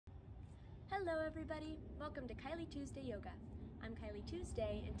Hello everybody, welcome to Kylie Tuesday Yoga. I'm Kylie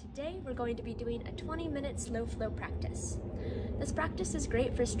Tuesday, and today we're going to be doing a 20-minute slow flow practice. This practice is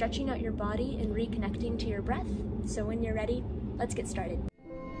great for stretching out your body and reconnecting to your breath, so when you're ready, let's get started.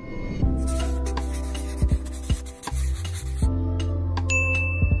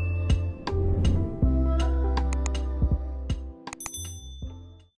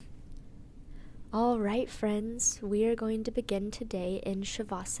 Alright friends, we are going to begin today in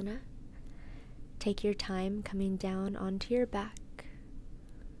Shavasana. Take your time coming down onto your back.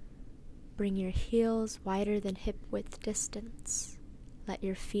 Bring your heels wider than hip width distance. Let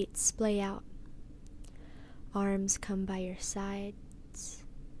your feet splay out. Arms come by your sides.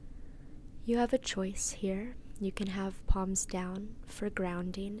 You have a choice here. You can have palms down for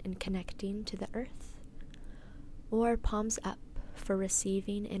grounding and connecting to the earth, or palms up for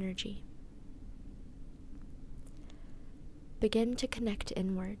receiving energy. Begin to connect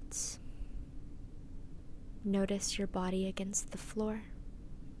inwards. Notice your body against the floor.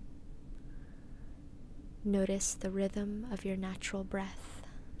 Notice the rhythm of your natural breath.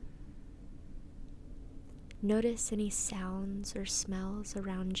 Notice any sounds or smells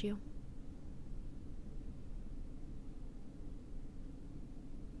around you.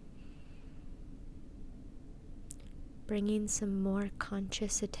 Bringing some more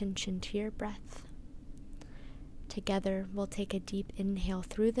conscious attention to your breath. Together, we'll take a deep inhale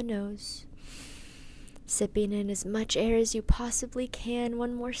through the nose, sipping in as much air as you possibly can.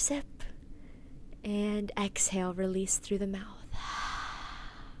 One more sip. And exhale, release through the mouth.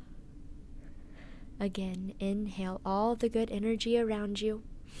 Again, inhale all the good energy around you.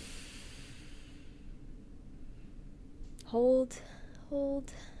 Hold,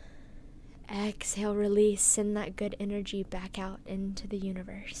 hold. Exhale, release, send that good energy back out into the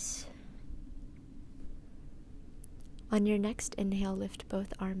universe. On your next inhale, lift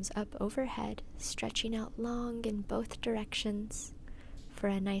both arms up overhead, stretching out long in both directions for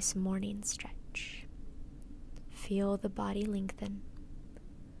a nice morning stretch. Feel the body lengthen.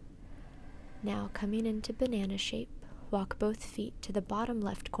 Now coming into banana shape, walk both feet to the bottom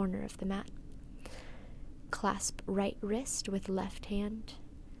left corner of the mat. Clasp right wrist with left hand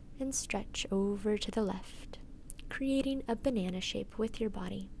and stretch over to the left, creating a banana shape with your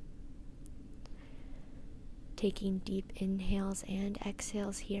body. Taking deep inhales and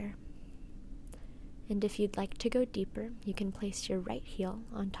exhales here. And if you'd like to go deeper, you can place your right heel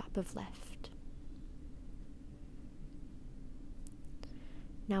on top of left.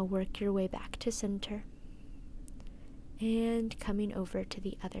 Now work your way back to center. And coming over to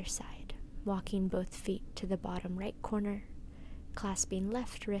the other side, walking both feet to the bottom right corner, clasping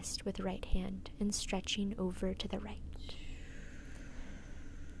left wrist with right hand and stretching over to the right.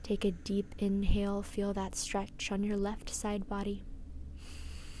 Take a deep inhale, feel that stretch on your left side body.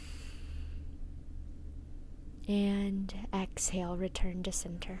 And exhale, return to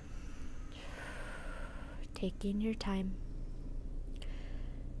center. Taking your time.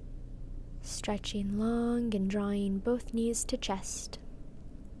 Stretching long and drawing both knees to chest.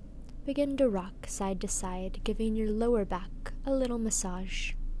 Begin to rock side to side, giving your lower back a little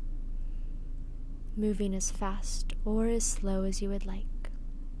massage. Moving as fast or as slow as you would like.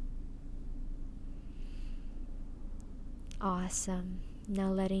 Awesome. Now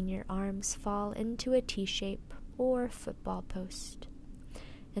letting your arms fall into a T shape or football post,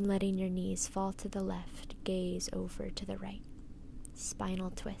 and letting your knees fall to the left, gaze over to the right. Spinal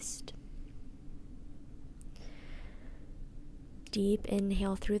twist. Deep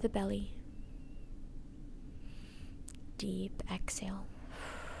inhale through the belly. Deep exhale.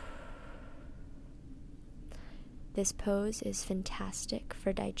 This pose is fantastic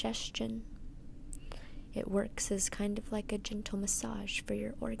for digestion. It works as kind of like a gentle massage for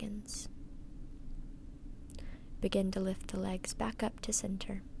your organs. Begin to lift the legs back up to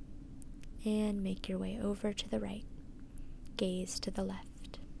center and make your way over to the right. Gaze to the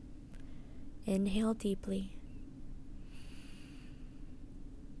left. Inhale deeply.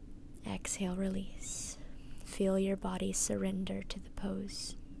 Exhale, release. Feel your body surrender to the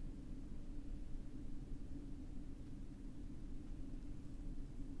pose.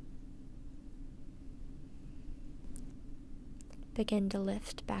 Begin to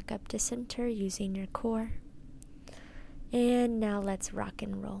lift back up to center using your core. And now let's rock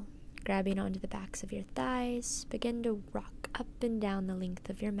and roll. Grabbing onto the backs of your thighs, begin to rock up and down the length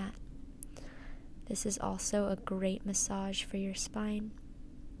of your mat. This is also a great massage for your spine,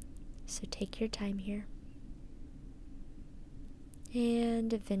 so take your time here.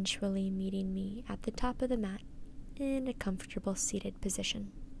 And eventually meeting me at the top of the mat in a comfortable seated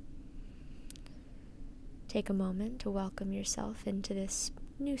position. Take a moment to welcome yourself into this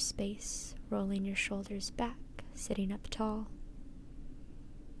new space, rolling your shoulders back, sitting up tall.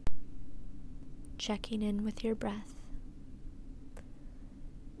 Checking in with your breath.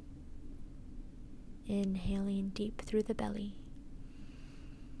 Inhaling deep through the belly.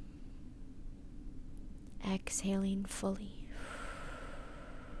 Exhaling fully.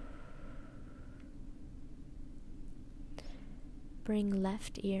 Bring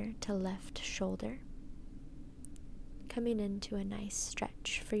left ear to left shoulder, coming into a nice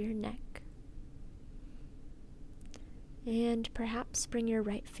stretch for your neck. And perhaps bring your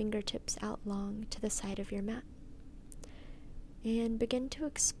right fingertips out long to the side of your mat and begin to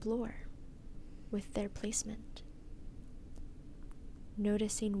explore with their placement.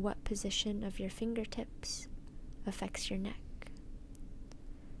 Noticing what position of your fingertips affects your neck,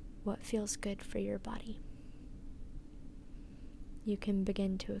 what feels good for your body. You can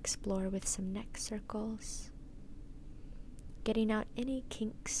begin to explore with some neck circles, getting out any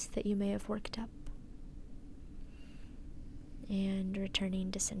kinks that you may have worked up, and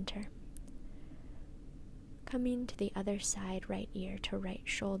returning to center. Coming to the other side, right ear to right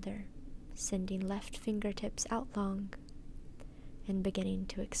shoulder, sending left fingertips out long, and beginning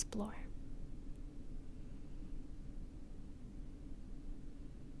to explore.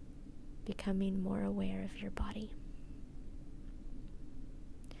 Becoming more aware of your body.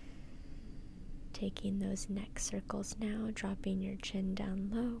 Taking those neck circles now, dropping your chin down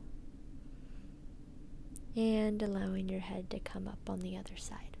low, and allowing your head to come up on the other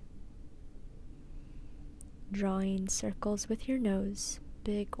side. Drawing circles with your nose,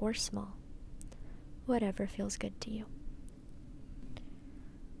 big or small, whatever feels good to you.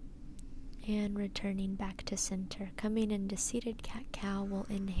 And returning back to center, coming into seated cat-cow, we'll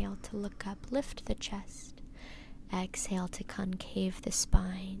inhale to look up, lift the chest. Exhale to concave the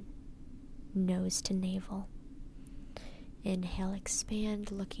spine, nose to navel. Inhale,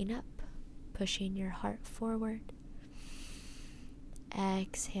 expand, looking up, pushing your heart forward.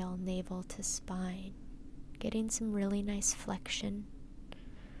 Exhale, navel to spine, getting some really nice flexion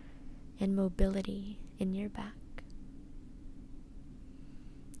and mobility in your back.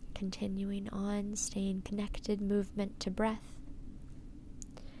 Continuing on, staying connected, movement to breath,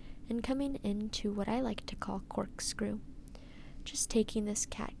 and coming into what I like to call corkscrew. Just taking this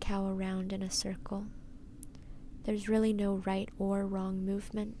cat-cow around in a circle. There's really no right or wrong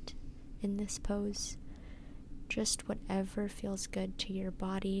movement in this pose. Just whatever feels good to your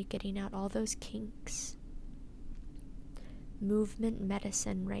body, getting out all those kinks. Movement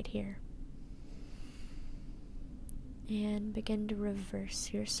medicine right here. And begin to reverse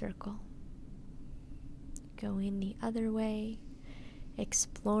your circle. Going the other way,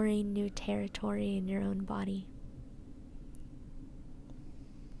 exploring new territory in your own body.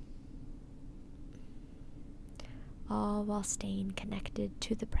 All while staying connected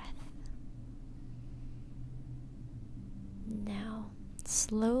to the breath. Now,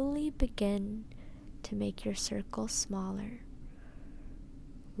 slowly begin to make your circle smaller,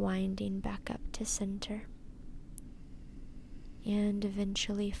 winding back up to center, and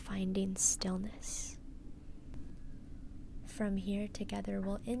eventually finding stillness. From here, together,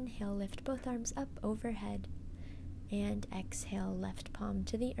 we'll inhale, lift both arms up overhead, and exhale, left palm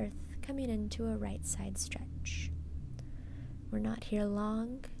to the earth, coming into a right side stretch. We're not here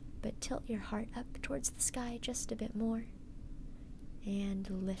long, but tilt your heart up towards the sky just a bit more, and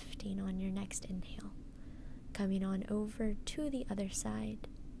lifting on your next inhale, coming on over to the other side,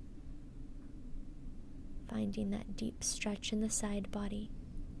 finding that deep stretch in the side body,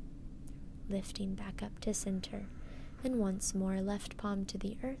 lifting back up to center, and once more left palm to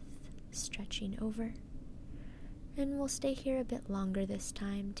the earth, stretching over, and we'll stay here a bit longer this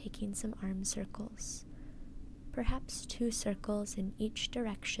time, taking some arm circles, perhaps 2 circles in each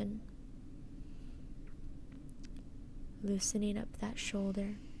direction, loosening up that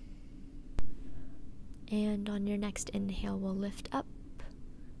shoulder, and on your next inhale we'll lift up,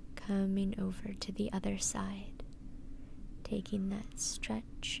 coming over to the other side, taking that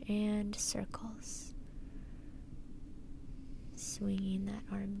stretch and circles, swinging that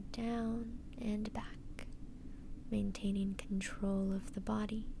arm down and back, maintaining control of the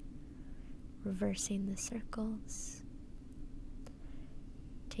body, reversing the circles,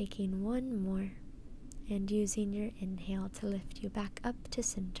 taking one more, and using your inhale to lift you back up to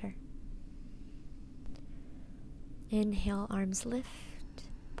center. Inhale, arms lift,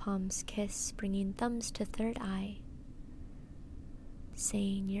 palms kiss, bringing thumbs to third eye,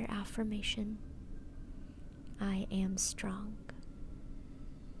 saying your affirmation, I am strong.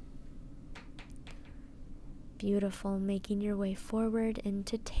 Beautiful, making your way forward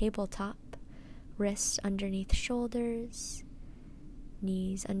into tabletop, wrists underneath shoulders,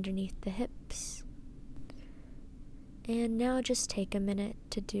 knees underneath the hips. And now just take a minute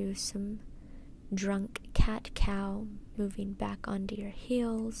to do some drunk cat-cow, moving back onto your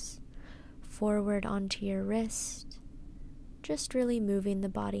heels, forward onto your wrist, just really moving the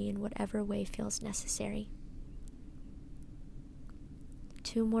body in whatever way feels necessary.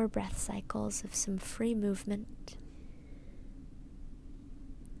 2 more breath cycles of some free movement.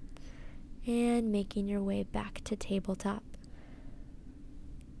 And making your way back to tabletop.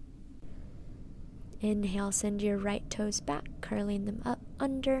 Inhale, send your right toes back, curling them up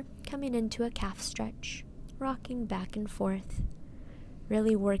under, coming into a calf stretch, rocking back and forth,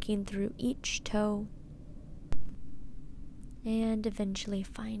 really working through each toe, and eventually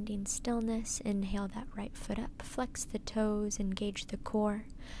finding stillness. Inhale that right foot up, flex the toes, engage the core.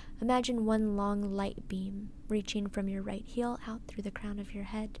 Imagine one long light beam reaching from your right heel out through the crown of your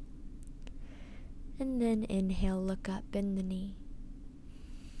head. And then inhale, look up, bend the knee.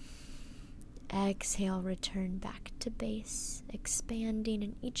 Exhale, return back to base, expanding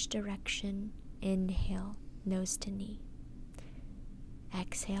in each direction. Inhale, nose to knee.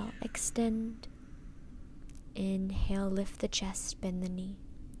 Exhale, extend. Inhale, lift the chest, bend the knee.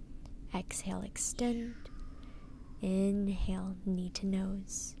 Exhale, extend. Inhale, knee to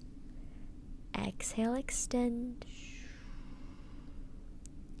nose. Exhale, extend.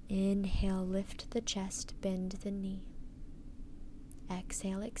 Inhale, lift the chest, bend the knee.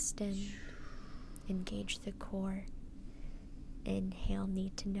 Exhale, extend. Engage the core. Inhale,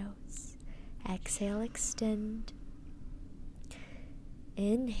 knee to nose. Exhale, extend.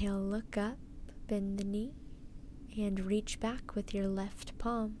 Inhale, look up, bend the knee, and reach back with your left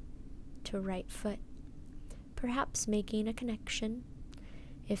palm to right foot, perhaps making a connection.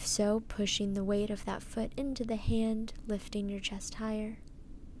 If so, pushing the weight of that foot into the hand, lifting your chest higher.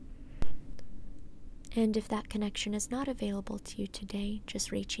 And if that connection is not available to you today,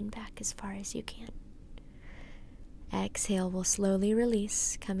 just reaching back as far as you can. Exhale, we'll slowly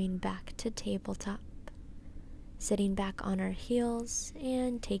release, coming back to tabletop. Sitting back on our heels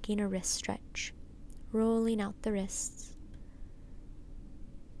and taking a wrist stretch, rolling out the wrists.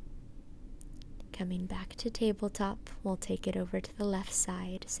 Coming back to tabletop, we'll take it over to the left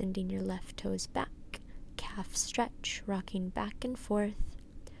side, sending your left toes back, calf stretch, rocking back and forth,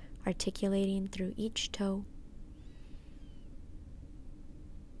 articulating through each toe.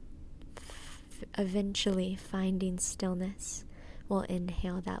 Eventually finding stillness, we'll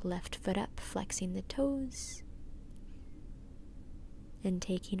inhale that left foot up, flexing the toes. And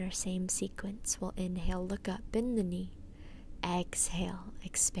taking our same sequence, we'll inhale, look up, bend the knee. Exhale,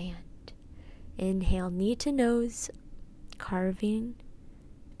 expand. Inhale, knee to nose, carving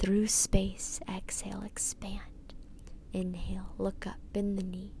through space. Exhale, expand. Inhale, look up, bend the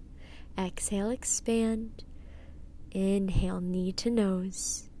knee. Exhale, expand. Inhale, knee to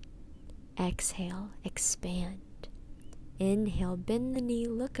nose. Exhale, expand. Inhale, bend the knee,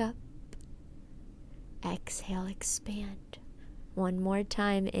 look up. Exhale, expand. One more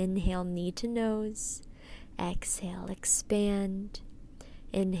time. Inhale, knee to nose. Exhale, expand.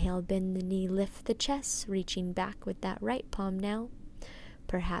 Inhale, bend the knee, lift the chest, reaching back with that right palm now,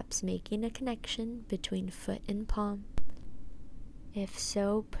 perhaps making a connection between foot and palm. If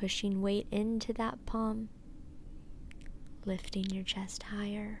so, pushing weight into that palm, lifting your chest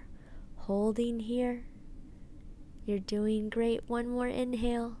higher, holding here. You're doing great. One more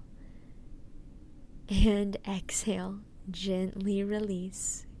inhale. And exhale, gently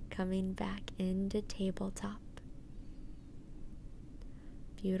release, coming back into tabletop.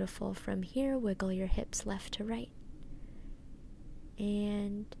 Beautiful. From here, wiggle your hips left to right.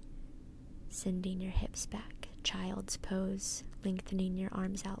 And sending your hips back. Child's pose, lengthening your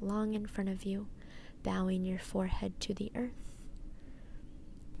arms out long in front of you, bowing your forehead to the earth.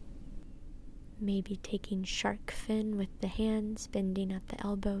 Maybe taking shark fin with the hands, bending at the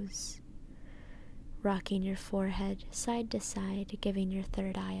elbows. Rocking your forehead side to side, giving your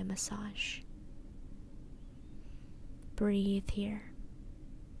third eye a massage. Breathe here.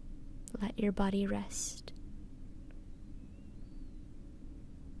 Let your body rest.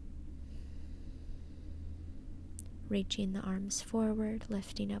 Reaching the arms forward,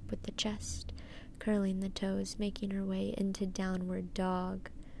 lifting up with the chest, curling the toes, making our way into downward dog.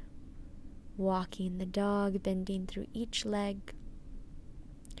 Walking the dog, bending through each leg.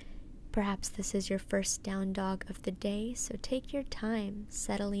 Perhaps this is your first down dog of the day, so take your time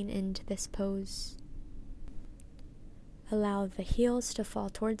settling into this pose. Allow the heels to fall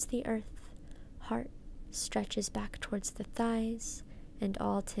towards the earth, heart stretches back towards the thighs, and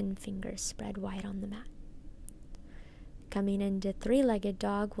all 10 fingers spread wide on the mat. Coming into three-legged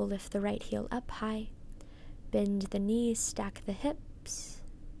dog, we'll lift the right heel up high, bend the knees, stack the hips, hips,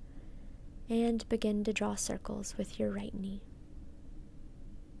 and begin to draw circles with your right knee.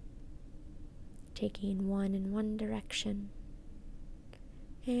 Taking one in one direction,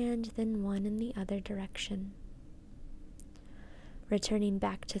 and then one in the other direction. Returning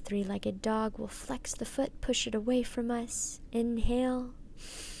back to three-legged dog, we'll flex the foot, push it away from us. Inhale,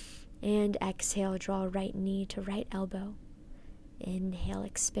 and exhale, draw right knee to right elbow. Inhale,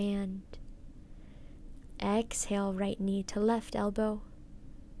 expand. Exhale, right knee to left elbow.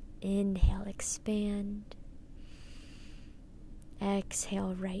 Inhale, expand.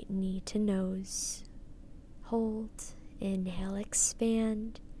 Exhale, right knee to nose. Hold. Inhale,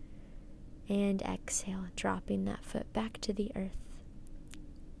 expand. And exhale, dropping that foot back to the earth.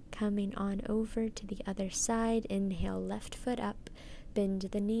 Coming on over to the other side. Inhale, left foot up. Bend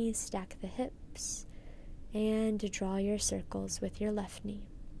the knees, stack the hips. And draw your circles with your left knee.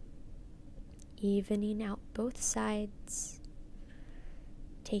 Evening out both sides.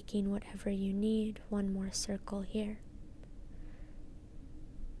 Taking whatever you need. One more circle here.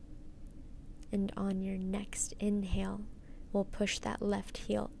 And on your next inhale, we'll push that left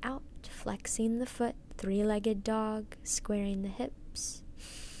heel out, flexing the foot, three-legged dog, squaring the hips.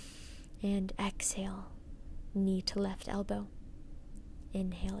 And exhale, knee to left elbow.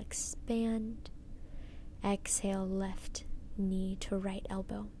 Inhale, expand. Exhale, left knee to right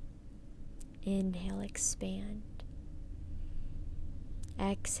elbow. Inhale, expand.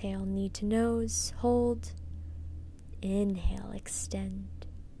 Exhale, knee to nose, hold. Inhale, extend.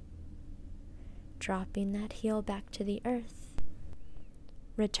 Dropping that heel back to the earth.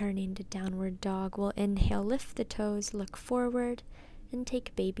 Returning to downward dog, we'll inhale, lift the toes, look forward, and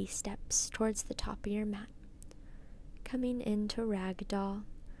take baby steps towards the top of your mat. Coming into ragdoll,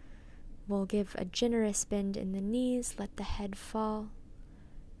 we'll give a generous bend in the knees, let the head fall,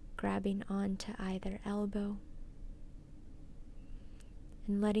 grabbing onto either elbow,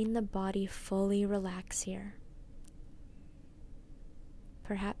 and letting the body fully relax here.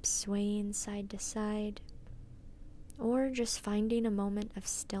 Perhaps swaying side to side, or just finding a moment of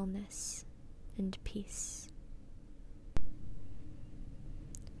stillness and peace.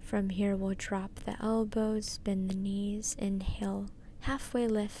 From here, we'll drop the elbows, bend the knees, inhale, halfway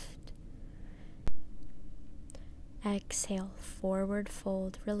lift. Exhale, forward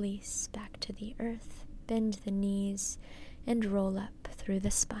fold, release back to the earth, bend the knees, and roll up through the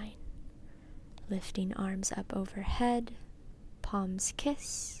spine. Lifting arms up overhead, palms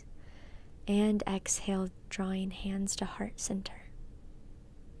kiss, and exhale, drawing hands to heart center.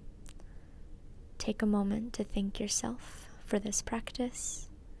 Take a moment to thank yourself for this practice,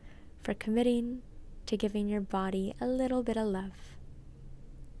 for committing to giving your body a little bit of love.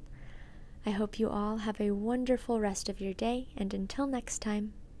 I hope you all have a wonderful rest of your day, and until next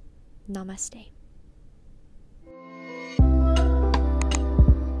time, namaste.